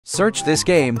Search this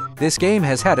game. This game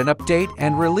has had an update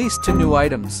and released 2 new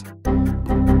items.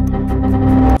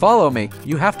 Follow me.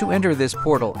 You have to enter this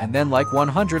portal and then like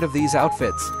 100 of these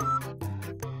outfits.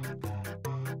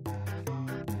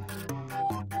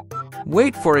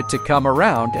 Wait for it to come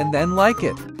around and then like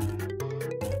it.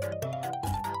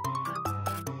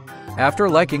 After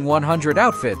liking 100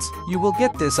 outfits, you will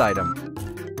get this item.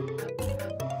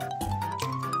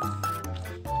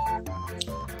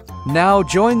 Now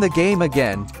join the game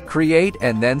again, create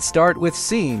and then start with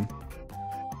scene.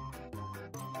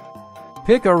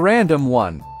 Pick a random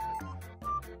one.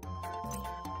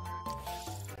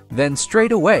 Then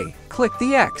straight away, click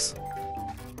the X.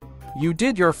 You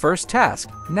did your first task,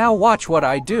 now watch what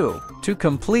I do. To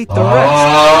complete the rest,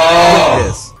 click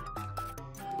this.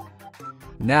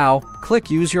 Now, click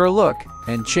Use Your Look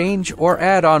and change or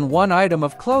add on one item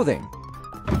of clothing.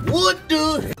 What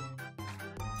the?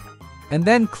 And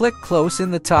then click Close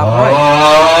in the top right.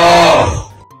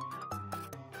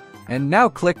 And now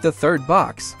click the third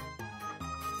box.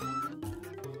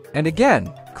 And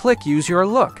again, click Use Your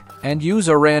Look and use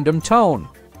a random tone.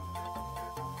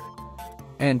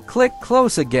 And click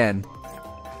Close again.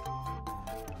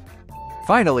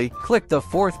 Finally, click the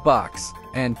fourth box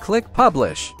and click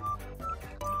Publish.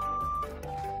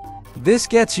 This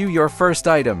gets you your first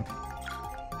item.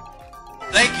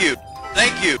 Thank you.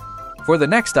 Thank you. For the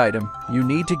next item, you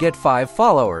need to get 5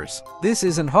 followers. This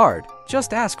isn't hard,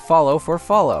 just ask follow for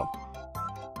follow.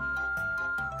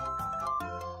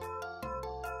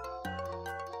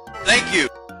 Thank you.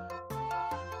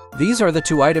 These are the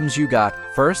 2 items you got.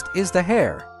 First is the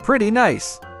hair, pretty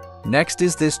nice. Next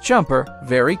is this jumper,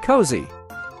 very cozy.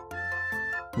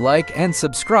 Like and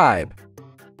subscribe.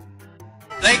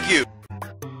 Thank you.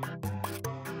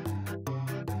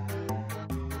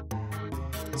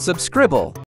 Subscribble.